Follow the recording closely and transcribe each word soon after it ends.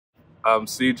I'm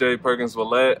CJ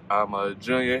Perkins-Willett. I'm a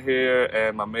junior here,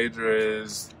 and my major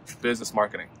is business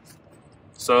marketing.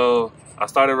 So I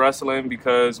started wrestling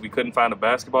because we couldn't find a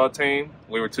basketball team.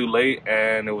 We were too late,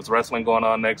 and it was wrestling going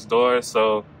on next door.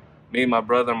 So me, my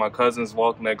brother, and my cousins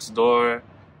walked next door,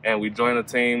 and we joined a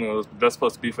team. It was just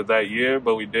supposed to be for that year,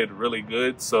 but we did really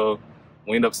good. So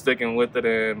we ended up sticking with it,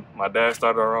 and my dad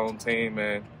started our own team,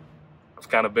 and I've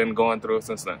kind of been going through it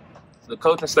since then. The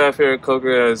coaching staff here at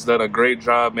Coker has done a great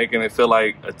job making it feel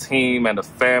like a team and a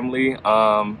family.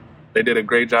 They did a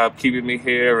great job keeping me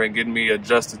here and getting me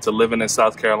adjusted to living in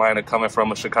South Carolina, coming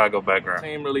from a Chicago background. The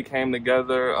team really came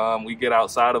together. We get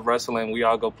outside of wrestling. We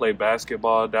all go play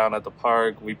basketball down at the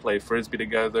park. We play Frisbee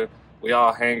together. We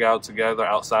all hang out together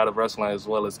outside of wrestling as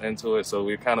well as into it. So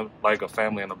we're kind of like a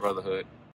family and a brotherhood.